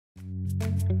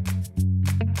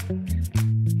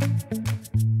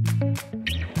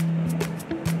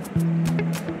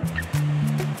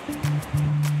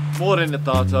Morena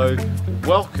tātou,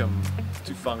 welcome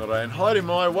to Whangara, and haere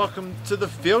mai, welcome to the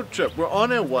field trip. We're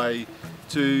on our way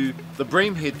to the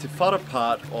Bream Head Te Whara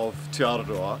part of Te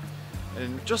Araroa,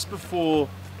 and just before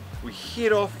we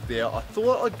head off there, I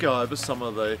thought I'd go over some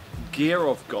of the gear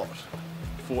I've got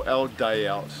for our day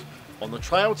out on the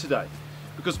trail today,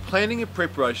 because planning and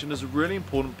preparation is a really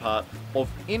important part of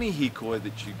any hikoi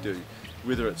that you do,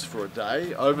 whether it's for a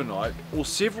day, overnight, or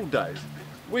several days.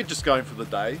 We're just going for the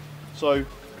day, so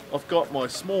I've got my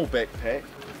small backpack,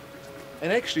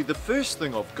 and actually the first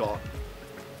thing I've got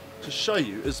to show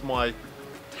you is my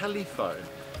telephone,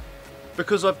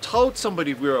 because I've told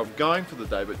somebody where I'm going for the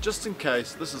day, but just in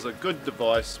case, this is a good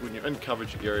device when you're in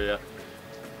coverage area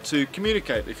to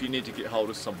communicate if you need to get hold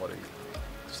of somebody.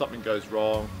 If something goes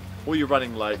wrong or you're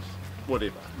running late,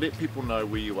 whatever, let people know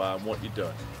where you are and what you're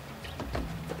doing.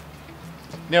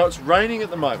 Now it's raining at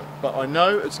the moment, but I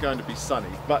know it's going to be sunny,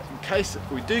 but in case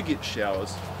we do get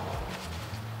showers,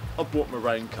 I've brought my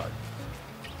raincoat.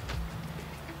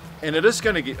 And it is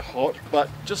going to get hot, but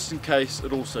just in case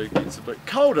it also gets a bit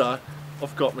colder,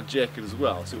 I've got my jacket as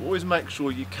well. So always make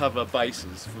sure you cover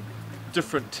bases for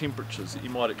different temperatures that you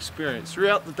might experience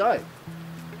throughout the day.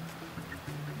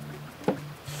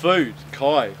 Food,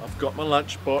 kai, I've got my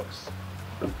lunch box.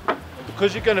 And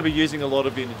because you're going to be using a lot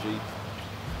of energy,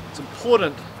 it's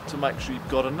important to make sure you've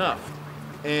got enough.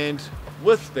 And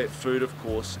with that food, of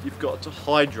course, you've got to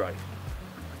hydrate.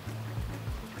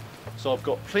 So I've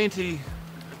got plenty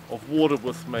of water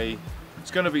with me. It's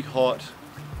going to be hot,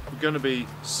 we're going to be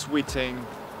sweating,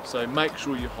 so make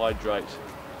sure you hydrate,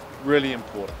 really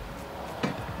important.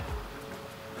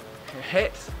 A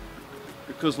hat,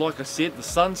 because like I said, the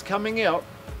sun's coming out,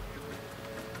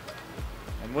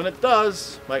 and when it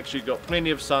does, make sure you've got plenty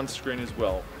of sunscreen as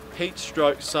well. Heat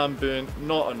stroke, sunburn,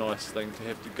 not a nice thing to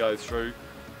have to go through.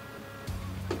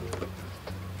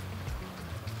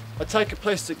 I take a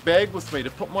plastic bag with me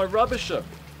to put my rubbish in.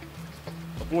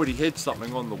 I've already had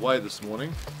something on the way this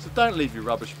morning, so don't leave your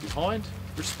rubbish behind.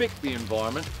 Respect the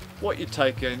environment. What you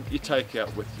take in, you take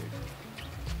out with you.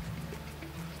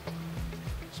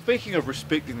 Speaking of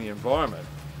respecting the environment,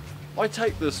 I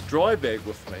take this dry bag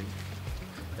with me,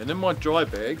 and in my dry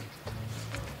bag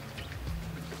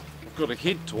I've got a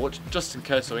head torch just in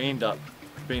case I end up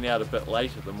being out a bit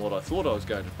later than what I thought I was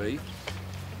going to be,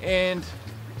 and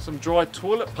some dry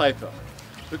toilet paper,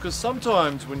 because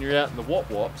sometimes when you're out in the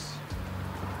wop-wops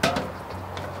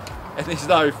and there's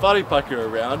no wharepaku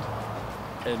around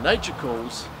and nature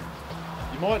calls,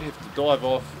 you might have to dive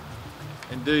off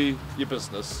and do your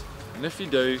business, and if you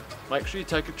do, make sure you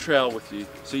take a trowel with you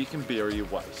so you can bury your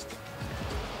waste.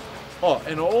 Oh,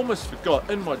 and I almost forgot,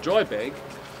 in my dry bag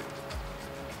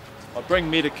I bring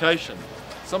medication.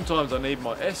 Sometimes I need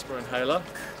my aspirin inhaler,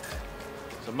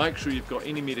 so make sure you've got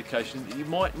any medication that you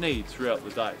might need throughout the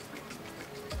day.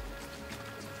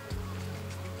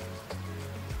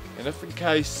 And if in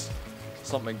case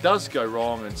something does go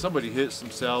wrong and somebody hurts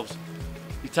themselves,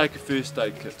 you take a first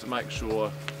aid kit to make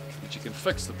sure that you can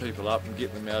fix the people up and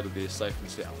get them out of there safe and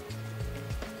sound.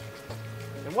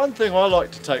 And one thing I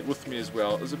like to take with me as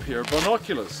well is a pair of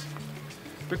binoculars,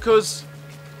 because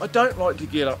I don't like to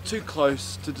get up too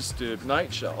close to disturb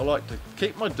nature. I like to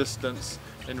keep my distance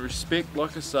and respect,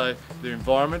 like I say, the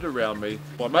environment around me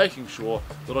by making sure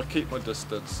that I keep my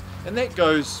distance. And that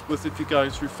goes with if you're going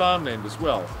through farmland as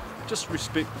well. Just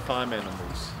respect the farm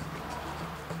animals.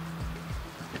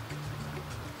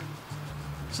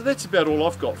 So that's about all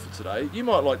I've got for today. You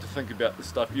might like to think about the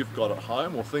stuff you've got at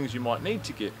home or things you might need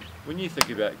to get when you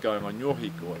think about going on your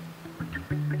hikoi.